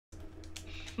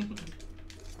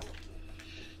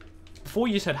Before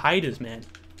you just had haters, man.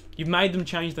 You've made them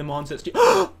change their mindsets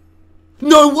to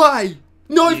No way!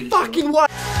 No fucking way!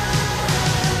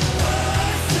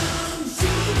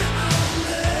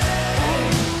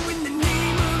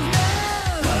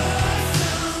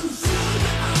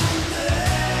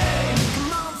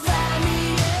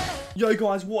 Yo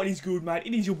guys, what is good, mate?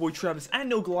 It is your boy Travis and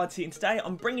No Glides here, and today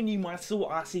I'm bringing you my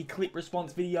Saw RC clip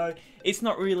response video. It's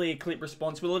not really a clip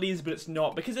response, well it is, but it's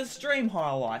not, because it's stream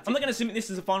highlights. I'm not going to submit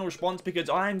this as a final response because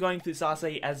I am going through this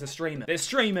RC as a streamer. There's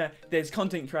streamer, there's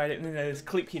content creator, and then there's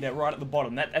clip hitter right at the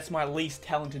bottom. That's my least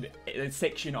talented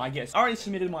section, I guess. I already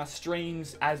submitted my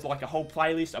streams as like a whole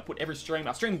playlist. I put every stream,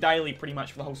 I stream daily pretty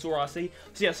much for the whole Saw RC.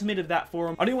 So yeah, I submitted that for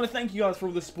them. I do want to thank you guys for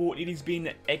all the support. It has been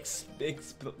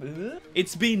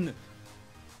it's been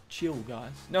chill,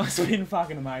 guys. No, it's been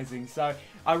fucking amazing. So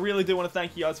I really do want to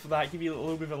thank you guys for that. Give you a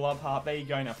little bit of a love heart. There you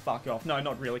go. Now fuck off. No,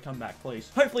 not really. Come back,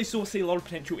 please. Hopefully Saw see a lot of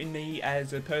potential in me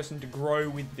as a person to grow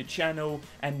with the channel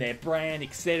and their brand,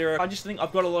 etc. I just think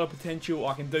I've got a lot of potential.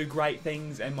 I can do great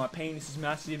things and my penis is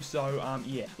massive. So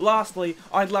yeah. Lastly,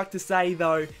 I'd like to say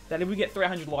though that if we get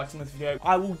 300 likes on this video,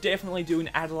 I will definitely do an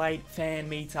Adelaide fan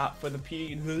meetup for the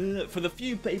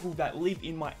few people that live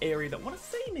in my area that want to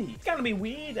see me. It's going to be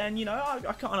weird, and you know,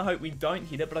 I kind of hope we don't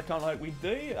hit it, but I kind of hope we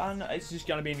do. And it's just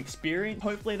going to be an experience.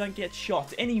 Hopefully I don't get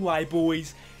shot. Anyway,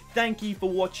 boys, thank you for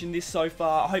watching this so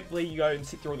far. Hopefully you go and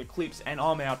sit through all the clips, and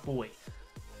I'm out, boy.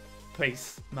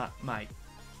 Peace, mate.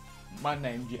 My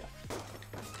name's Jeff.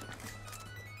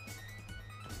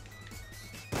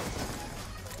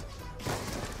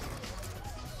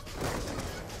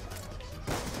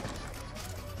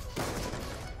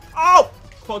 Oh!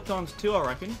 4 times 2, I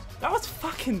reckon. That was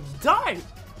fucking dope,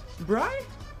 bro.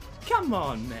 Come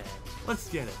on, man. Let's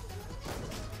get it.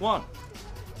 1,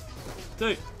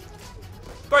 2,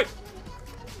 3.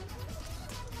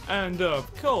 And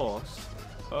of course,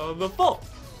 the 4.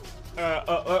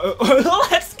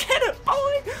 Let's get it,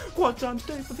 boy. 1 times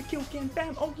 2 for the kill cam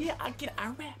fam. Oh yeah, I get it. I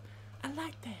rap. I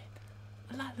like that.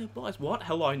 I like the boys. What?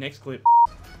 Hello, next clip.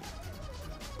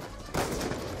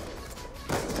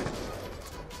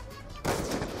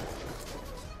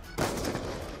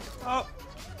 Oh.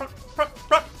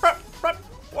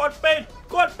 Quad feed,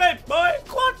 boy!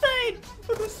 Quad feed!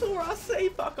 For the Saw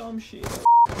RC, fuck I'm shit.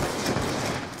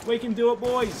 We can do it,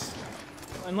 boys.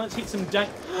 And let's hit some dank.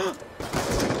 No,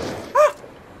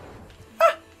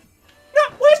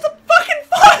 where's the fucking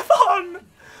 5 on?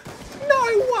 No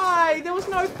way! There was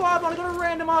no 5 on. I got a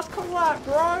random ass collab,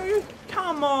 bro.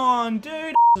 Come on, dude.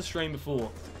 I was a stream before,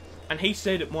 and he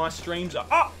said that my streams are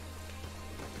up.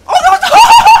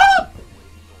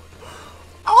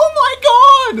 Oh my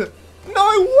god!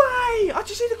 No way! I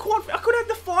just hit the quad. I could have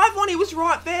the 5 on. It was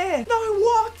right there. No,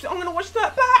 what? I'm gonna watch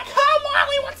that back. Come on,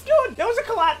 what's good? There was a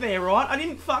collat there, right? I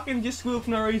didn't fucking just squeal for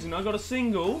no reason. I got a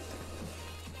single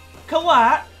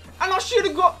collat, and I should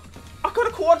have got. I got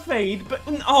a quad feed, but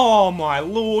oh my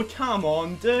lord! Come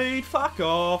on, dude. Fuck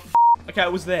off. Okay,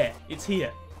 it was there. It's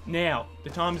here now. The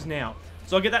time is now.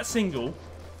 So I get that single.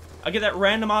 I get that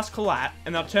random ass collat,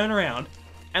 and I'll turn around.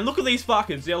 And look at these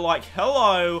fuckers, they're like,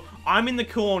 hello, I'm in the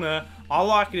corner, I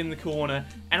like it in the corner,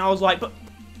 and I was like, but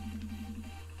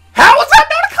how is that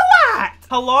not a collat?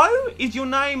 Hello? Is your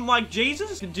name like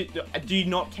Jesus? Do you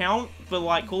not count for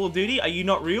like Call of Duty? Are you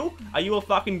not real? Are you a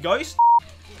fucking ghost?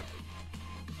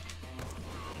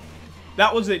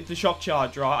 That was it, the shock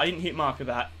charge, right? I didn't hit marker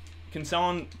that. Can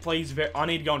someone please, I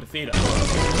need to go into theatre.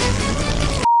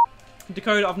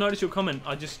 Dakota, I've noticed your comment,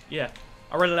 I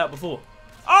read it out before.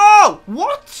 Oh!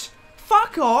 What?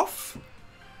 Fuck off!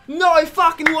 No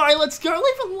fucking way, let's go.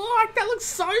 Leave a like. That looks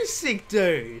so sick,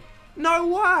 dude. No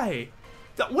way.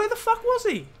 Where the fuck was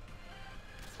he?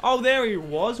 Oh, there he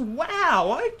was.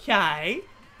 Wow, okay.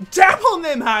 Dab on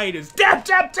them haters. Dab,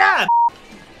 dab, dab.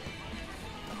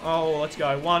 Oh, let's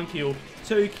go. 1 kill,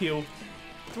 2 kill,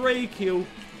 3 kill,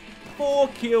 4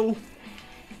 kill.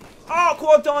 Oh,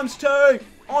 quad times 2.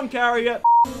 On carrier.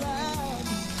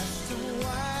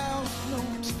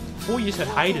 Before you just had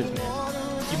haters, man.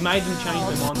 You made them change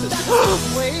their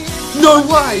mindsets. No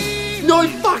way! No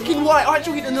fucking way! I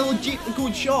actually hit a legit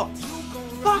good shot.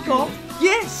 Fuck off.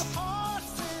 Yes!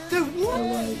 Dude,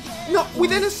 what? Not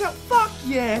within a cell. Fuck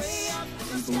yes!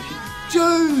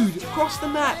 Dude! Across the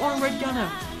map on a red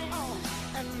gunner.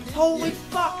 Holy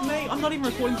fuck me! I'm not even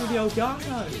recording through the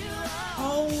Elgato.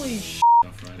 Holy shit.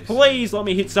 Please let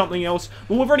me hit something else.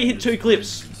 Well, we've already hit 2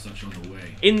 clips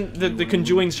in the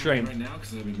conjoined stream.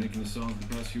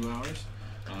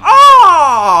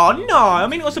 Oh no! I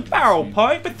mean, it was a barrel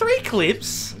poke, but 3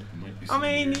 clips. I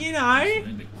mean, you know,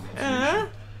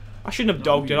 I shouldn't have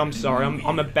dogged it. I'm sorry.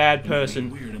 I'm a bad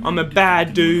person. I'm a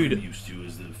bad dude.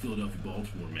 Do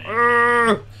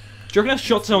you reckon I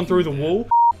shot someone through the wall?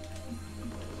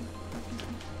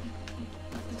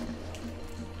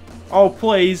 Oh,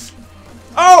 please.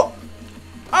 Oh!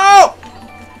 Oh!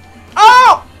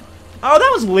 Oh! Oh,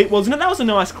 that was lit, wasn't it? That was a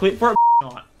nice clip for a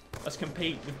night. Let's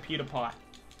compete with PewDiePie.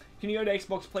 Can you go to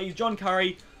Xbox, please? John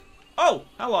Curry. Oh,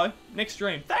 hello. Next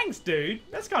stream. Thanks, dude.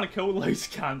 That's kind of cool. Loose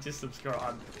cunt. Just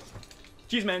subscribe.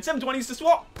 Cheers, man. 720s to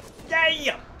swap.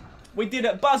 Yeah! We did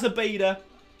it. Buzzer beater.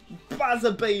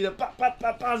 Buzzer beater.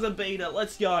 Buzzer beater.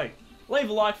 Let's go. Leave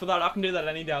a like for that. I can do that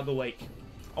any day of the week.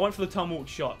 I went for the tomahawk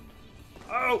shot.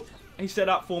 Oh! He set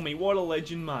up for me. What a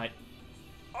legend, mate.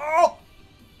 Oh!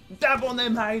 Dab on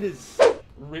them haters.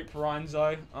 Rip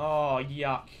Rhinzo. Oh,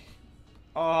 yuck.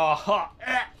 Oh, ha.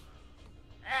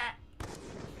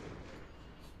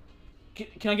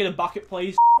 Can I get a bucket,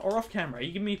 please? Or off camera?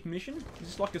 You give me permission? Is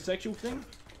this like a sexual thing?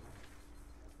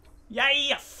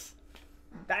 Yes!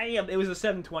 Damn, it was a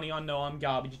 720. I know I'm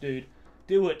garbage, dude.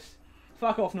 Do it.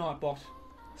 Fuck off, Nightbot.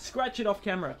 Scratch it off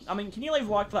camera. I mean, can you leave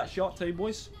a like for that shot too,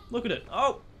 boys? Look at it.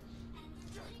 Oh!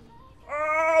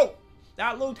 Oh!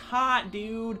 That looked hot,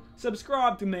 dude.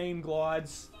 Subscribe to Meme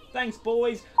Glides. Thanks,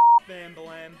 boys. Bam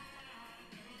Blam.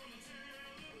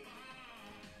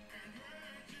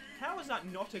 How is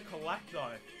that not a collect,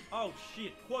 though? Oh,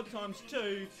 shit. Quad times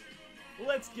 2.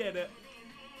 Let's get it.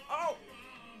 Oh!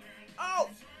 Oh!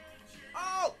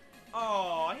 Oh!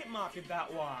 Oh, I hit market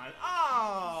that one.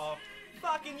 Oh!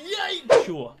 Fucking yeet!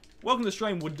 Sure. Welcome to the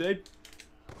stream, Wood Dude.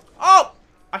 Oh!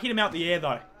 I hit him out the air,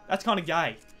 though. That's kind of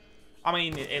gay. I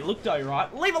mean, it looked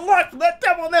alright. Leave a like for that.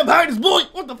 Damn on them haters, boy!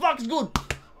 What the fuck is good?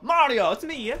 Mario, it's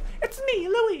me, yeah? It's me,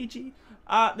 Luigi.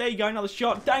 There you go, another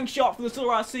shot. Dang shot for the Silver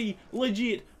RC.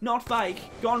 Legit, not fake.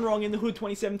 Gone wrong in the hood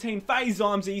 2017. FaZe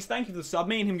Zymesies, thank you for the sub.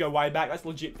 Me and him go way back. That's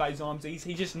legit FaZe Zymesies.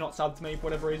 He's just not subbed to me for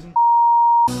whatever reason.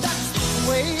 That's the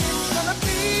way it's gonna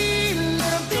be.